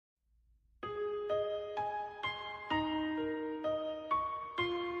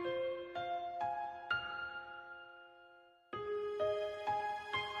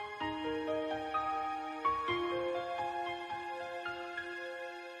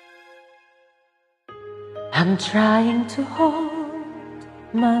I'm trying to hold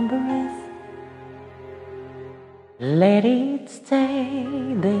my breath. Let it stay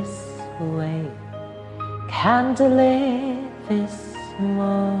this way. Can't live this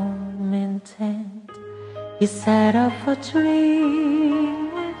moment. And you set up a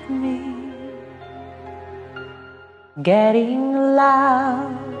dream with me, getting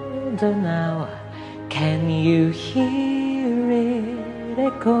louder now. Can you hear it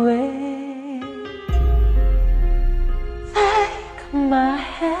echoing? Take my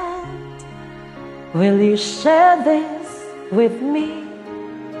hand. Will you share this with me?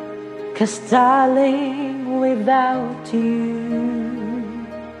 'Cause darling, without you,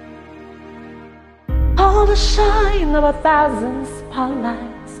 all the shine of 1,000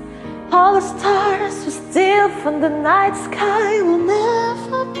 spotlights, all the stars we steal from the night sky will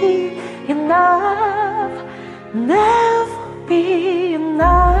never be enough, never be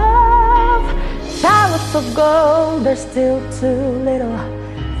enough. Towers of gold are still too little.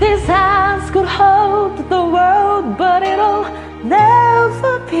 These hands could hold the world, but it'll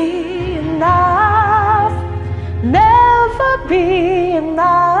never be enough, never be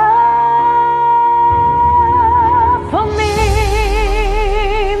enough for me.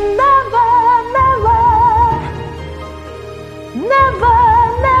 Never, never, never,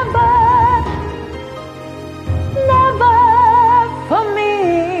 never, never for me,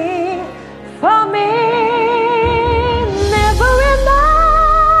 for me. Never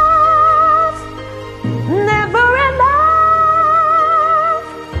enough, never enough,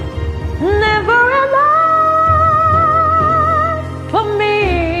 never enough for me,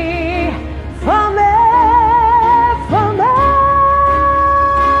 for me, for me.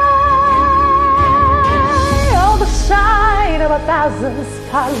 All the shine of 1,000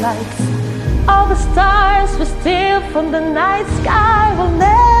 spotlights, all the stars we steal from the night sky will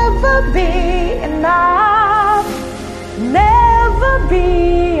never be enough, never be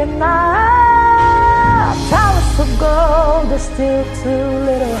enough. Towers of gold are still too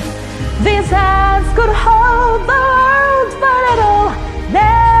little. These hands could hold the world, but it'll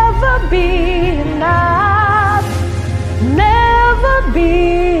never be enough, never be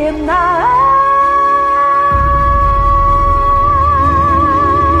enough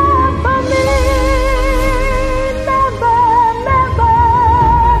for me. Never, never,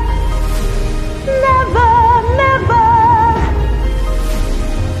 never, never,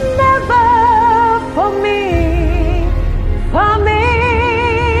 never for me, for me.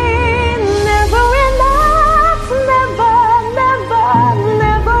 Never enough, never, never,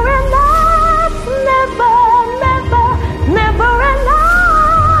 never enough, never, never, never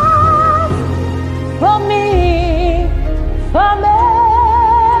enough for me, for me.